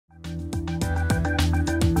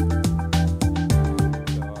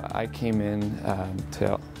I came in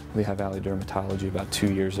to Lehigh Valley Dermatology about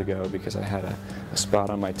 2 years ago because I had a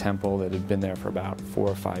spot on my temple that had been there for about 4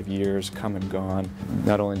 or 5 years, come and gone.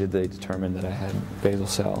 Not only did they determine that I had basal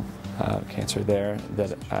cell cancer there,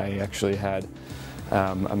 that I actually had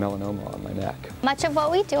a melanoma on my neck. Much of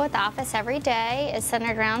what we do at the office every day is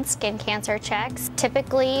centered around skin cancer checks.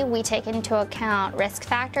 Typically, we take into account risk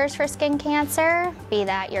factors for skin cancer, be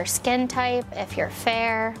that your skin type, if you're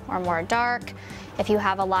fair or more dark, if you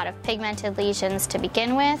have a lot of pigmented lesions to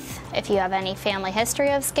begin with, if you have any family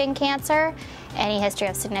history of skin cancer, any history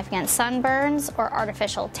of significant sunburns or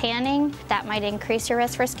artificial tanning, that might increase your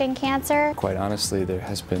risk for skin cancer. Quite honestly, there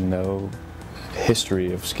has been no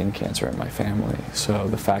history of skin cancer in my family, so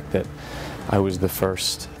the fact that I was the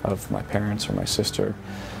first of my parents or my sister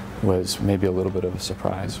was maybe a little bit of a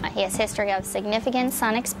surprise. He has history of significant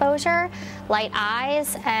sun exposure, light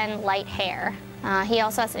eyes, and light hair. He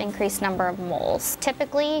also has an increased number of moles.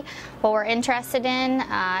 Typically, what we're interested in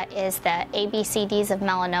is the ABCDs of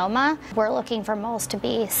melanoma. We're looking for moles to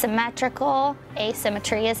be symmetrical,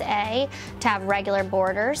 asymmetry is A, to have regular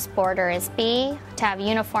borders, border is B, to have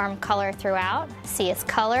uniform color throughout, C is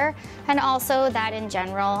color, and also that in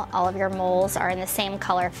general, all of your moles are in the same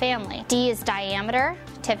color family. D is diameter.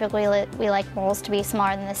 Typically, we like moles to be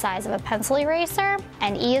smaller than the size of a pencil eraser.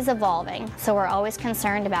 And E is evolving, so we're always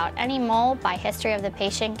concerned about any mole by history of the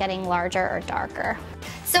patient getting larger or darker.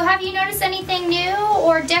 So have you noticed anything new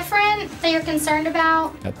or different that you're concerned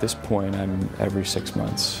about? At this point, I'm every 6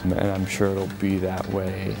 months, and I'm sure it'll be that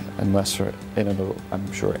way unless,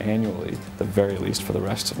 I'm sure annually, at the very least for the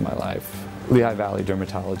rest of my life. Lehigh Valley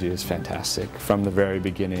Dermatology is fantastic. From the very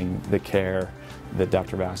beginning, the care that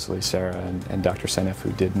Dr. Vasily, Sarah, and Dr. Senef,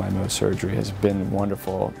 who did my Mohs surgery, has been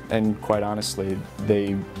wonderful. And quite honestly,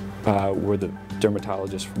 they were the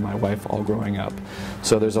dermatologists for my wife all growing up.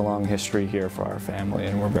 So there's a long history here for our family,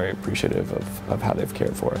 and we're very appreciative of how they've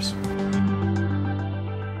cared for us.